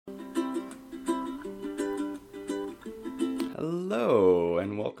Hello,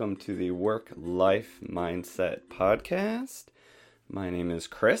 and welcome to the Work Life Mindset Podcast. My name is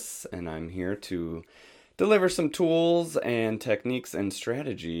Chris, and I'm here to deliver some tools and techniques and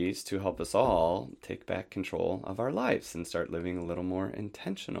strategies to help us all take back control of our lives and start living a little more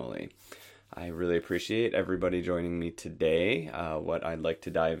intentionally. I really appreciate everybody joining me today. What I'd like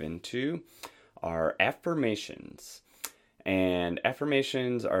to dive into are affirmations. And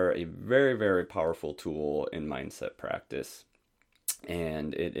affirmations are a very, very powerful tool in mindset practice.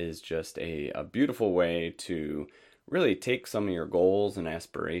 And it is just a beautiful way to really take some of your goals and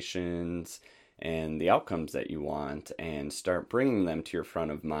aspirations and the outcomes that you want and start bringing them to your front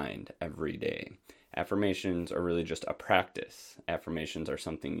of mind every day. Affirmations are really just a practice. Affirmations are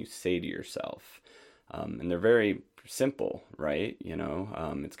something you say to yourself. And they're very simple, right?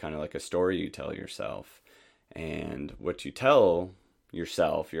 It's kind of like a story you tell yourself. And what you tell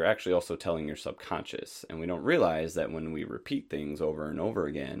yourself, you're actually also telling your subconscious. And we don't realize that when we repeat things over and over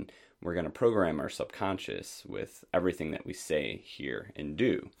again, we're going to program our subconscious with everything that we say, hear, and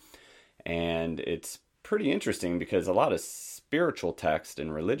do. And it's pretty interesting because a lot of spiritual text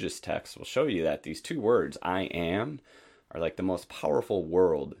and religious text will show you that these two words, I am, are like the most powerful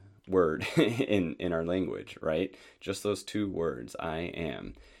word in our language, right? Just those two words, I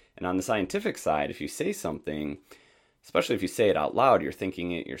am. And on the scientific side, if you say something, especially if you say it out loud, you're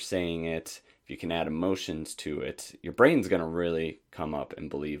thinking it, you're saying it, if you can add emotions to it, your brain's going to really come up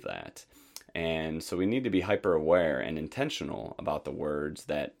and believe that. And so we need to be hyper aware and intentional about the words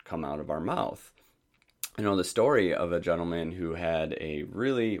that come out of our mouth. I know the story of a gentleman who had a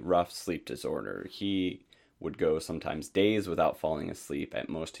really rough sleep disorder. He would go sometimes days without falling asleep. At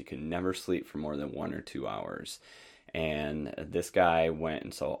most, he could never sleep for more than 1 or 2 hours. And this guy went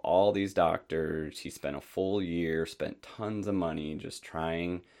and saw all these doctors. He spent a full year, spent tons of money just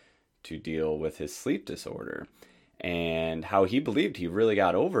trying to deal with his sleep disorder. And how he believed he really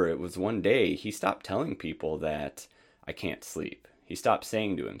got over it was one day he stopped telling people that I can't sleep. He stopped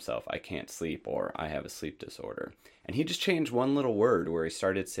saying to himself, I can't sleep, or I have a sleep disorder. And he just changed one little word where he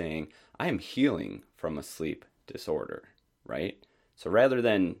started saying, I am healing from a sleep disorder, right? So rather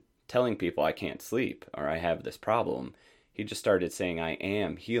than telling people I can't sleep or I have this problem, he just started saying I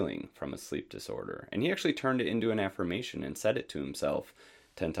am healing from a sleep disorder. And he actually turned it into an affirmation and said it to himself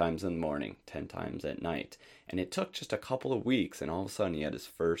 10 times in the morning, 10 times at night. And it took just a couple of weeks, and all of a sudden he had his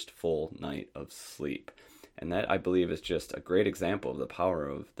first full night of sleep. And that, I believe, is just a great example of the power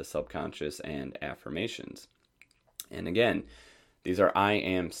of the subconscious and affirmations. And again, these are I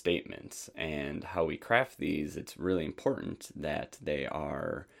am statements, and how we craft these, it's really important that they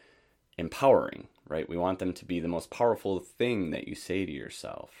are empowering, right? We want them to be the most powerful thing that you say to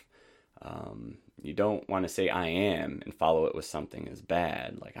yourself. You don't want to say I am and follow it with something as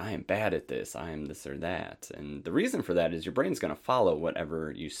bad, like I am bad at this, I am this or that. And the reason for that is your brain's going to follow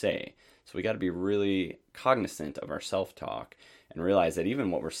whatever you say. So we got to be really cognizant of our self-talk and realize that even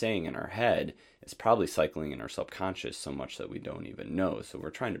what we're saying in our head is probably cycling in our subconscious so much that we don't even know. So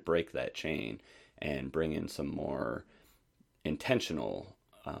we're trying to break that chain and bring in some more intentionality,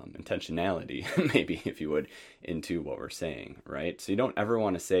 maybe, if you would, into what we're saying, right? So you don't ever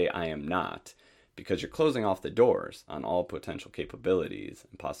want to say I am not, because you're closing off the doors on all potential capabilities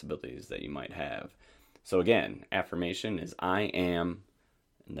and possibilities that you might have. So again, affirmation is I am,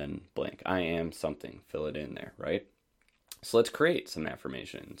 and then blank. I am something. Fill it in there, right? So let's create some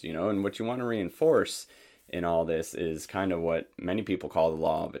affirmations, and what you want to reinforce in all this is kind of what many people call the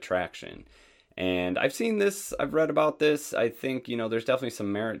law of attraction. And I've seen this, I've read about this. I think, there's definitely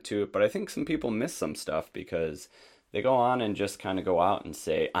some merit to it, but I think some people miss some stuff because they go on and just kind of go out and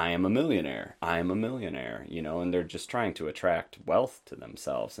say, I am a millionaire, and they're just trying to attract wealth to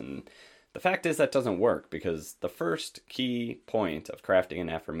themselves. And the fact is that doesn't work, because the first key point of crafting an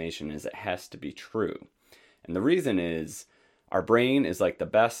affirmation is it has to be true. And the reason is our brain is like the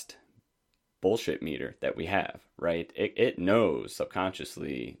best bullshit meter that we have, right? It knows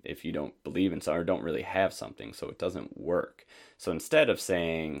subconsciously if you don't believe in something or don't really have something, so it doesn't work. So instead of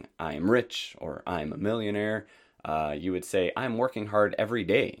saying I am rich or I'm a millionaire, you would say I'm working hard every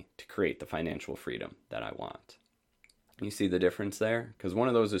day to create the financial freedom that I want. You see the difference there? Because one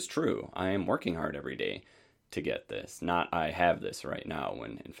of those is true. I am working hard every day to get this, not I have this right now,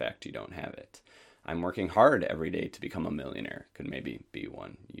 when in fact you don't have it. I'm working hard every day to become a millionaire could maybe be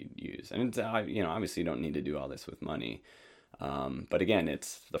one you'd use. And it's, obviously you don't need to do all this with money. But again,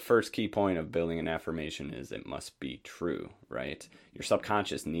 it's the first key point of building an affirmation is it must be true, right? Your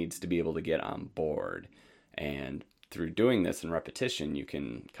subconscious needs to be able to get on board. And through doing this in repetition, you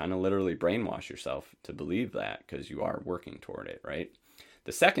can kind of literally brainwash yourself to believe that, because you are working toward it, right?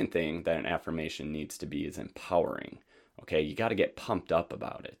 The second thing that an affirmation needs to be is empowering. Okay, you got to get pumped up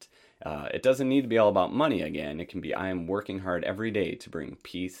about it. It doesn't need to be all about money again. It can be, I am working hard every day to bring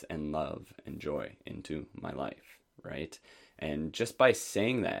peace and love and joy into my life, right? And just by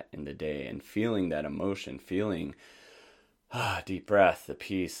saying that in the day and feeling that emotion, feeling deep breath, the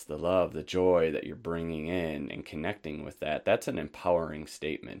peace, the love, the joy that you're bringing in and connecting with that, that's an empowering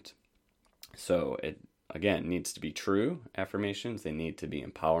statement. So it, again, needs to be true affirmations. They need to be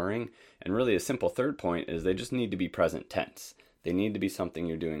empowering. And really a simple third point is they just need to be present tense. They need to be something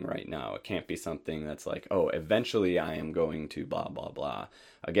you're doing right now. It can't be something that's like, oh, eventually I am going to blah, blah, blah.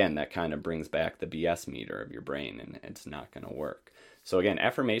 Again, that kind of brings back the BS meter of your brain, and it's not going to work. So again,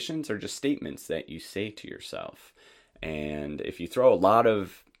 affirmations are just statements that you say to yourself. And if you throw a lot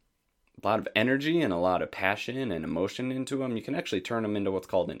of energy and a lot of passion and emotion into them, you can actually turn them into what's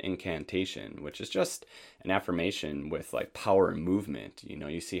called an incantation, which is just an affirmation with like power and movement. You know,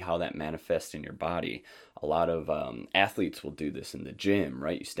 you see how that manifests in your body. A lot of athletes will do this in the gym,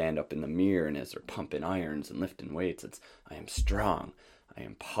 right? You stand up in the mirror, and as they're pumping irons and lifting weights, it's, I am strong, I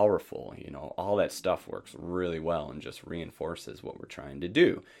am powerful. You know, all that stuff works really well and just reinforces what we're trying to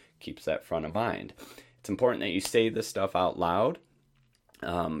do, keeps that front of mind. It's important that you say this stuff out loud.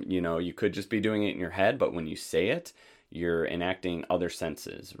 You know, you could just be doing it in your head, but when you say it, you're enacting other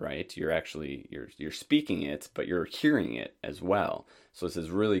senses, right? You're actually, you're speaking it, but you're hearing it as well. So this is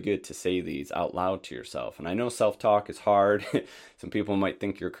really good to say these out loud to yourself. And I know self-talk is hard. Some people might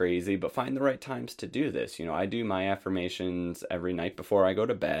think you're crazy, but find the right times to do this. You know, I do my affirmations every night before I go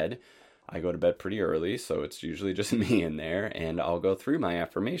to bed. I go to bed pretty early, so it's usually just me in there, and I'll go through my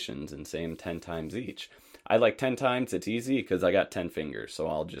affirmations and say them 10 times each. I like 10 times, it's easy because I got 10 fingers, so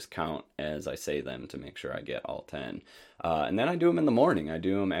I'll just count as I say them to make sure I get all 10. And then I do them in the morning. I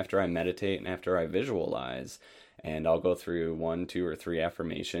do them after I meditate and after I visualize, and I'll go through 1, 2, or 3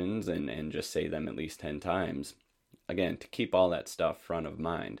 affirmations and just say them at least 10 times. Again, to keep all that stuff front of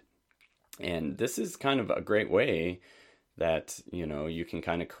mind. And this is kind of a great way that, you know, you can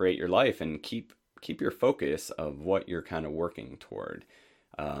kind of create your life and keep your focus of what you're kind of working toward.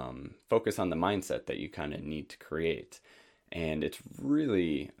 Focus on the mindset that you kind of need to create. And it's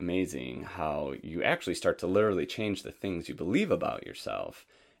really amazing how you actually start to literally change the things you believe about yourself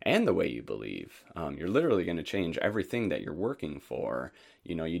and the way you believe. You're literally going to change everything that you're working for.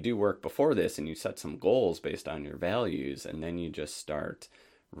 You know, you do work before this and you set some goals based on your values, and then you just start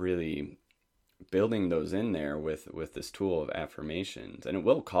really building those in there with this tool of affirmations. And it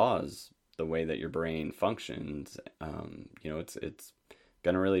will cause the way that your brain functions. You know, it's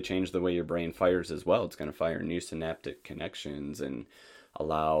going to really change the way your brain fires as well. It's going to fire new synaptic connections and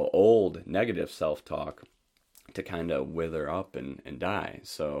allow old negative self-talk to kind of wither up and die.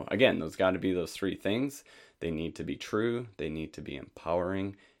 So again, those got to be those 3 things. They need to be true, they need to be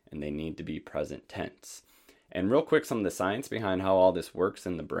empowering, and they need to be present tense. And real quick, some of the science behind how all this works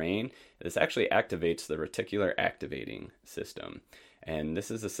in the brain, this actually activates the reticular activating system. And this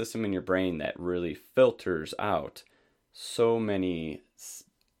is a system in your brain that really filters out so many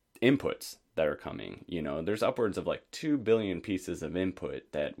inputs that are coming. You know, there's upwards of like 2 billion pieces of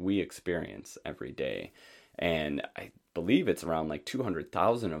input that we experience every day. And I believe it's around like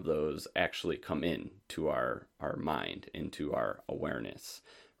 200,000 of those actually come in to our mind, into our awareness,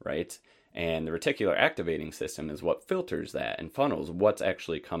 right? And the reticular activating system is what filters that and funnels what's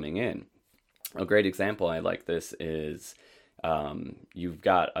actually coming in. A great example I like this is you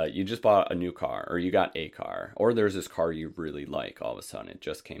just bought a new car, or you got a car, or there's this car you really like. All of a sudden it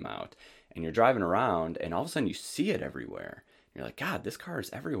just came out and you're driving around and all of a sudden you see it everywhere. You're like, God, this car is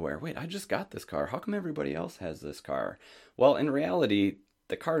everywhere. Wait, I just got this car. How come everybody else has this car? Well, in reality,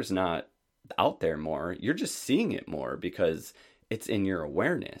 the car's not out there more. You're just seeing it more because it's in your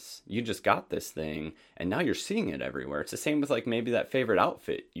awareness. You just got this thing and now you're seeing it everywhere. It's the same with like maybe that favorite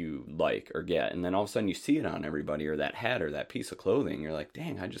outfit you like or get, and then all of a sudden you see it on everybody, or that hat or that piece of clothing. You're like,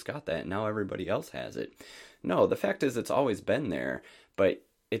 dang, I just got that and now everybody else has it. No, the fact is it's always been there, but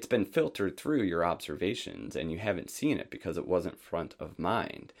it's been filtered through your observations and you haven't seen it because it wasn't front of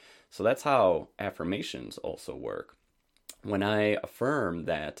mind. So that's how affirmations also work. When I affirm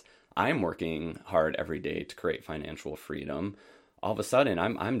that I'm working hard every day to create financial freedom, all of a sudden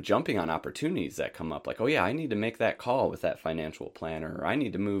I'm jumping on opportunities that come up, like, oh yeah, I need to make that call with that financial planner, or I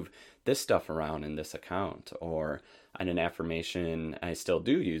need to move this stuff around in this account. Or in an affirmation, I still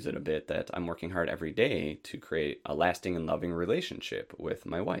do use it a bit, that I'm working hard every day to create a lasting and loving relationship with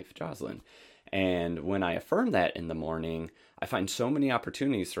my wife, Jocelyn. And when I affirm that in the morning, I find so many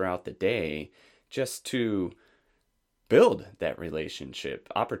opportunities throughout the day just to build that relationship.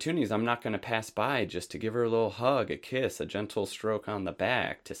 Opportunities I'm not going to pass by just to give her a little hug, a kiss, a gentle stroke on the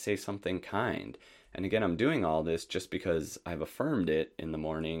back, to say something kind. And again, I'm doing all this just because I've affirmed it in the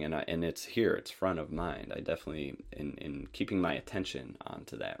morning, and it's here, it's front of mind. I definitely, in keeping my attention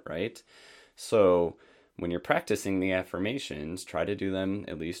onto that, right? So when you're practicing the affirmations, try to do them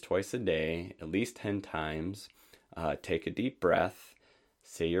at least twice a day, at least 10 times. Take a deep breath,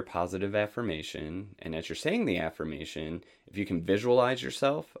 say your positive affirmation, and as you're saying the affirmation, if you can visualize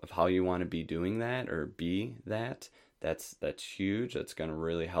yourself of how you want to be doing that or be that, that's huge. That's going to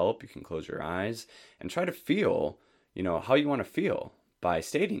really help. You can close your eyes and try to feel, how you want to feel by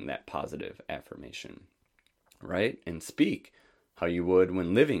stating that positive affirmation, right? And speak how you would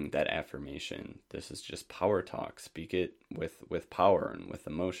when living that affirmation. This is just power talk. Speak it with power and with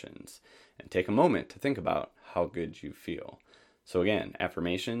emotions. And take a moment to think about how good you feel. So again,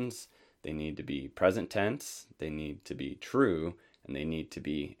 affirmations, they need to be present tense, they need to be true, and they need to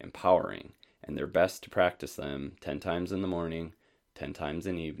be empowering. And they're best to practice them 10 times in the morning, 10 times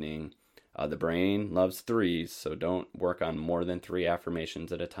in the evening. The brain loves threes, so don't work on more than 3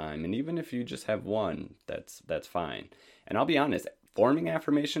 affirmations at a time. And even if you just have one, that's fine. And I'll be honest, forming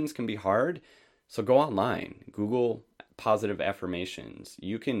affirmations can be hard. So go online, Google positive affirmations.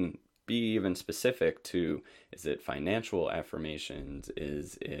 You can be even specific to, is it financial affirmations?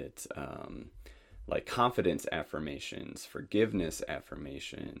 Is it like confidence affirmations, forgiveness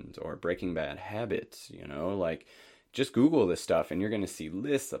affirmations, or breaking bad habits? Like just Google this stuff and you're going to see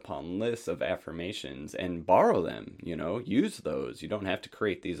lists upon lists of affirmations and borrow them, use those. You don't have to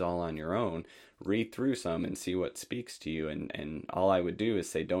create these all on your own. Read through some and see what speaks to you. And all I would do is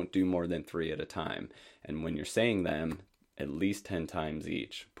say, don't do more than 3 at a time. And when you're saying them, at least 10 times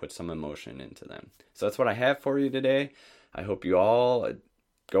each. Put some emotion into them. So that's what I have for you today. I hope you all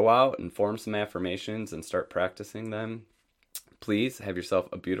go out and form some affirmations and start practicing them. Please have yourself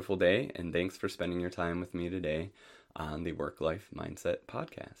a beautiful day, and thanks for spending your time with me today on the Work Life Mindset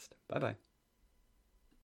Podcast. Bye-bye.